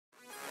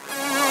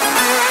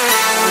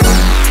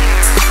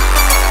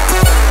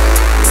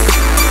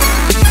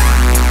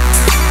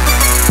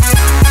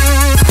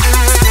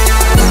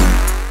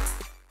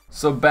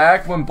So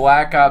back when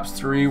Black Ops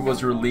 3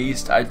 was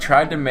released, I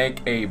tried to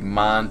make a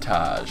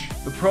montage.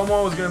 The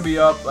promo was gonna be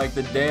up like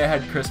the day I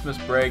had Christmas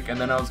break,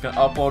 and then I was gonna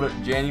upload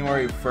it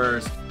January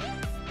 1st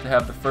to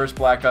have the first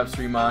Black Ops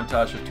 3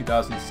 montage of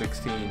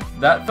 2016.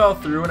 That fell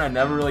through and I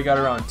never really got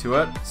around to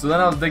it. So then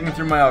I was digging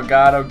through my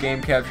Elgato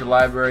game capture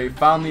library,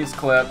 found these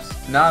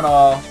clips, not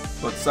all,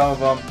 but some of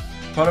them,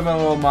 put them in a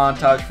little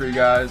montage for you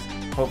guys.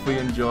 Hopefully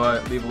you enjoy.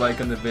 Leave a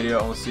like on the video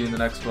and we'll see you in the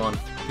next one.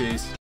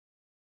 Peace.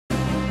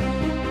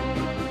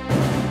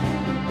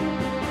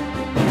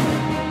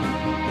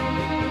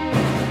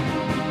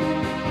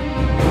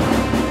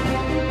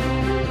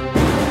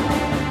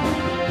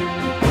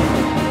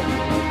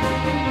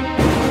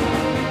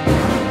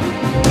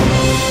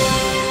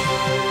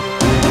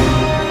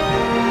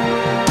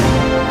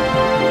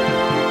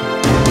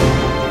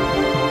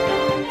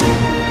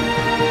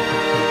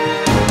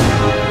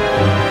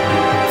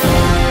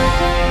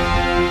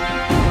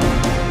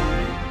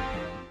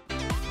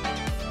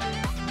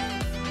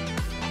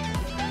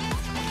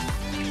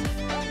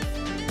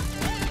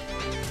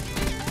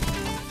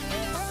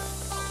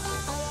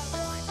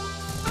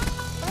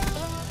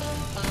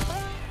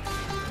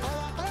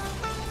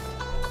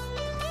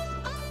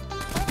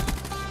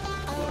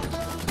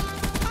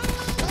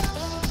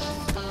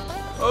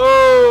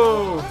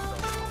 Oh!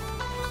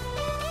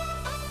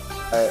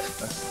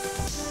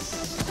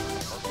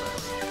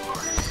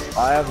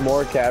 I have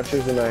more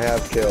captures than I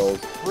have kills.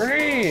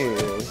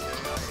 Freeze!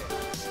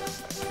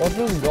 Let's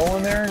just go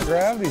in there and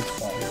grab these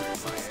fuckers.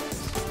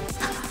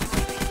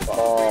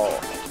 Oh.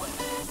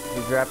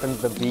 He's wrapping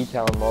the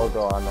B-Town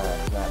logo on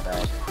that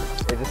map.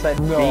 It just said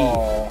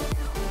no. B.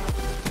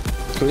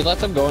 Can we let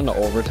them go into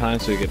overtime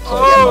so we get play?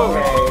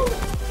 Oh!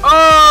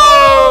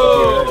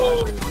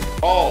 Oh!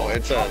 Oh,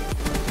 it's a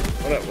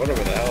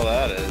whatever the hell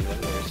that is.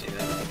 I've never seen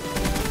that.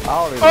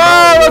 Oh,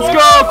 let's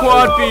go,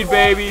 quad feed,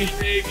 baby.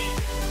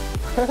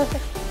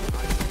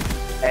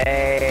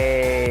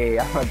 Hey!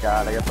 Oh my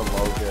god, I got the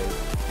logos.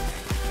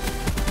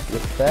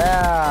 Look at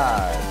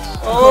that!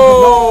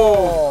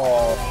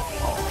 Oh!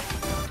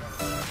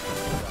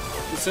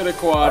 Instead of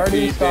quad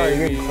feed,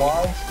 baby. We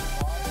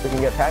can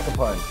get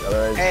pack-a-punch.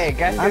 Hey,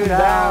 get I'm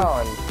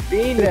down!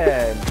 Bean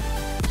dead!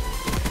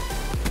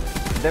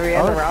 Did we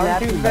end the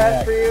round too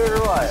fast for you or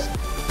what?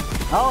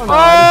 Oh no!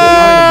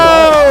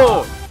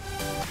 Oh!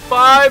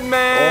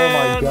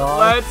 5-man! Oh my god.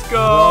 Let's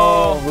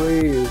go! No,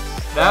 Reese.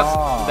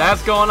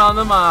 That's going on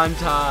the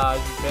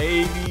montage,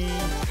 baby.